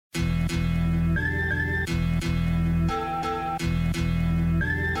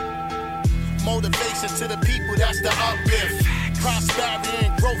motivation to the people, that's the uplift. Prosperity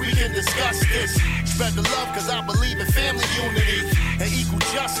and growth, we can discuss this. Spread the love, cause I believe in family unity and equal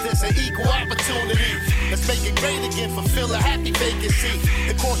justice and equal opportunity. Let's make it great again, fulfill a happy vacancy.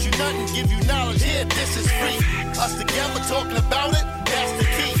 It costs you nothing, give you knowledge, here, this is free. Us together talking about it, that's the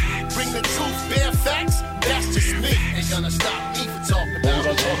key. Bring the truth, bare facts, that's just me. Ain't gonna stop me for talking about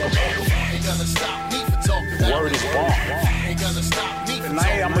it. Ain't gonna stop me for talking about it. Word is born. Ain't gonna stop me for talking about it.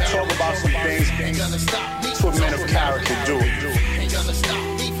 Tonight I'm gonna talk about some things that's what men of character do.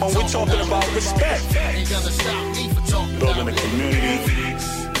 When we're talking about respect, building a community,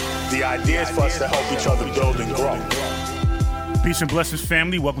 the idea is for us to help each other build and grow. Peace and blessings,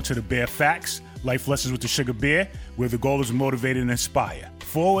 family. Welcome to the Bear Facts, Life Lessons with the Sugar Bear, where the goal is to motivate and inspire.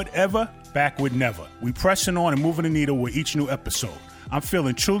 Forward ever, backward never. We pressing on and moving the needle with each new episode. I'm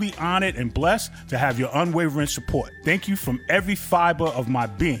feeling truly honored and blessed to have your unwavering support. Thank you from every fiber of my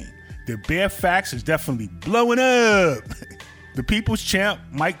being. The Bear Facts is definitely blowing up. The people's champ,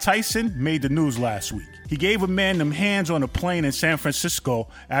 Mike Tyson, made the news last week. He gave a man them hands on a plane in San Francisco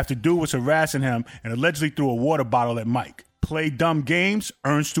after dude was harassing him and allegedly threw a water bottle at Mike. Play dumb games,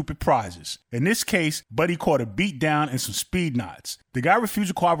 earn stupid prizes. In this case, Buddy caught a beat down and some speed knots. The guy refused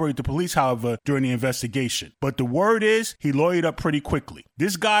to cooperate with the police, however, during the investigation. But the word is, he lawyered up pretty quickly.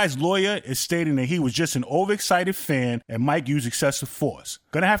 This guy's lawyer is stating that he was just an overexcited fan and Mike used excessive force.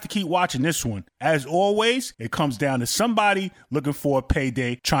 Gonna have to keep watching this one. As always, it comes down to somebody looking for a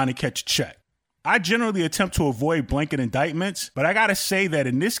payday, trying to catch a check. I generally attempt to avoid blanket indictments, but I gotta say that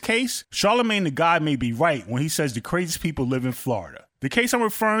in this case, Charlemagne the God may be right when he says the craziest people live in Florida. The case I'm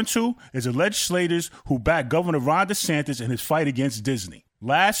referring to is the legislators who backed Governor Ron DeSantis in his fight against Disney.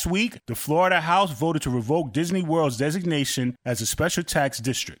 Last week, the Florida House voted to revoke Disney World's designation as a special tax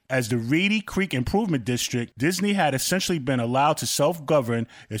district. As the Reedy Creek Improvement District, Disney had essentially been allowed to self-govern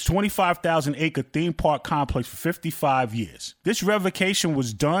its 25,000-acre theme park complex for 55 years. This revocation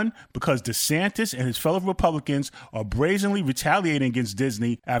was done because DeSantis and his fellow Republicans are brazenly retaliating against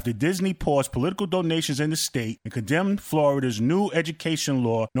Disney after Disney paused political donations in the state and condemned Florida's new education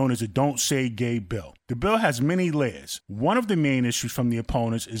law known as the Don't Say Gay bill. The bill has many layers. One of the main issues from the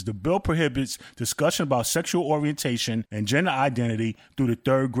opponents is the bill prohibits discussion about sexual orientation and gender identity through the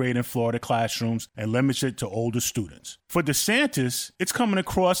third grade in Florida classrooms and limits it to older students. For DeSantis, it's coming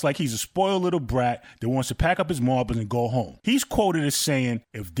across like he's a spoiled little brat that wants to pack up his marbles and go home. He's quoted as saying,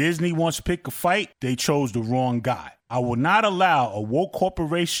 "If Disney wants to pick a fight, they chose the wrong guy. I will not allow a woke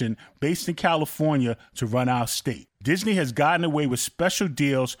corporation based in California to run our state. Disney has gotten away with special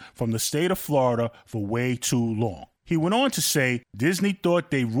deals from the state of Florida for way too long." He went on to say, Disney thought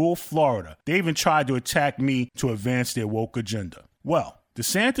they ruled Florida. They even tried to attack me to advance their woke agenda. Well,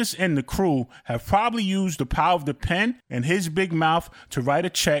 DeSantis and the crew have probably used the power of the pen and his big mouth to write a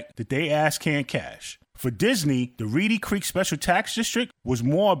check that they ass can't cash. For Disney, the Reedy Creek Special Tax District was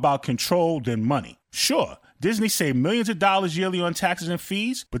more about control than money. Sure, Disney saved millions of dollars yearly on taxes and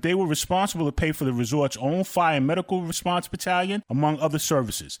fees, but they were responsible to pay for the resort's own fire and medical response battalion, among other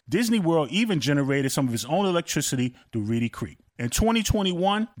services. Disney World even generated some of its own electricity through Reedy Creek. In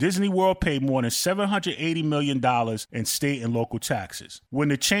 2021, Disney World paid more than $780 million in state and local taxes. When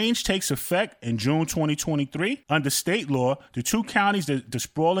the change takes effect in June 2023, under state law, the two counties that the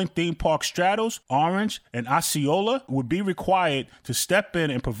sprawling theme park straddles, Orange and Osceola, would be required to step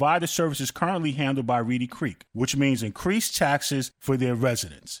in and provide the services currently handled by Reedy Creek, which means increased taxes for their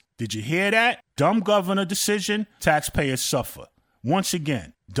residents. Did you hear that? Dumb governor decision, taxpayers suffer. Once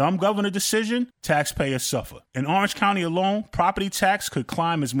again, dumb governor decision, taxpayers suffer. In Orange County alone, property tax could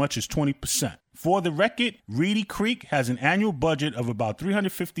climb as much as 20%. For the record, Reedy Creek has an annual budget of about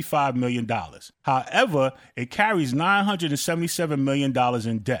 $355 million. However, it carries $977 million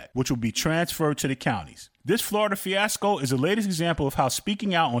in debt, which will be transferred to the counties. This Florida fiasco is the latest example of how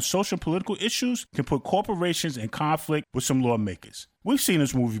speaking out on social and political issues can put corporations in conflict with some lawmakers. We've seen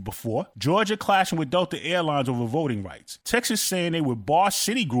this movie before. Georgia clashing with Delta Airlines over voting rights. Texas saying they would bar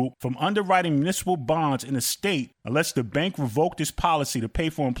Citigroup from underwriting municipal bonds in the state unless the bank revoked its policy to pay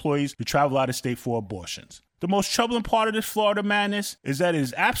for employees to travel out of state for abortions. The most troubling part of this Florida madness is that it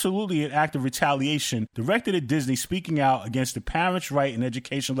is absolutely an act of retaliation directed at Disney speaking out against the Parents' Right in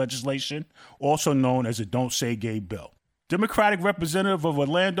Education legislation, also known as the Don't Say Gay bill. Democratic Representative of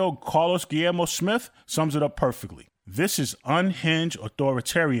Orlando, Carlos Guillermo Smith, sums it up perfectly. This is unhinged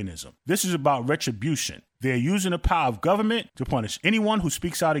authoritarianism. This is about retribution. They're using the power of government to punish anyone who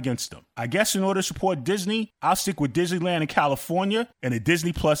speaks out against them. I guess in order to support Disney, I'll stick with Disneyland in California and the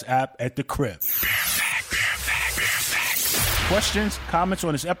Disney Plus app at the crib. Questions, comments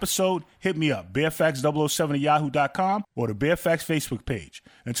on this episode, hit me up, bearfacts007 at yahoo.com or the Bear Facts Facebook page.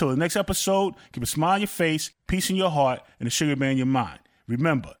 Until the next episode, keep a smile on your face, peace in your heart, and a sugar bear in your mind.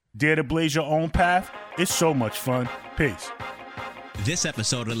 Remember, dare to blaze your own path. It's so much fun. Peace. This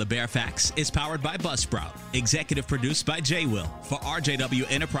episode of The Bear Facts is powered by Buzzsprout, executive produced by J. Will for RJW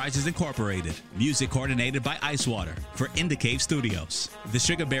Enterprises Incorporated, music coordinated by Icewater for Indicave Studios. The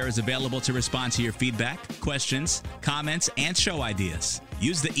Sugar Bear is available to respond to your feedback, questions, comments, and show ideas.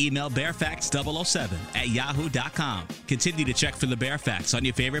 Use the email bearfacts007 at yahoo.com. Continue to check for The Bear Facts on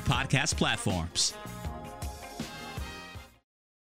your favorite podcast platforms.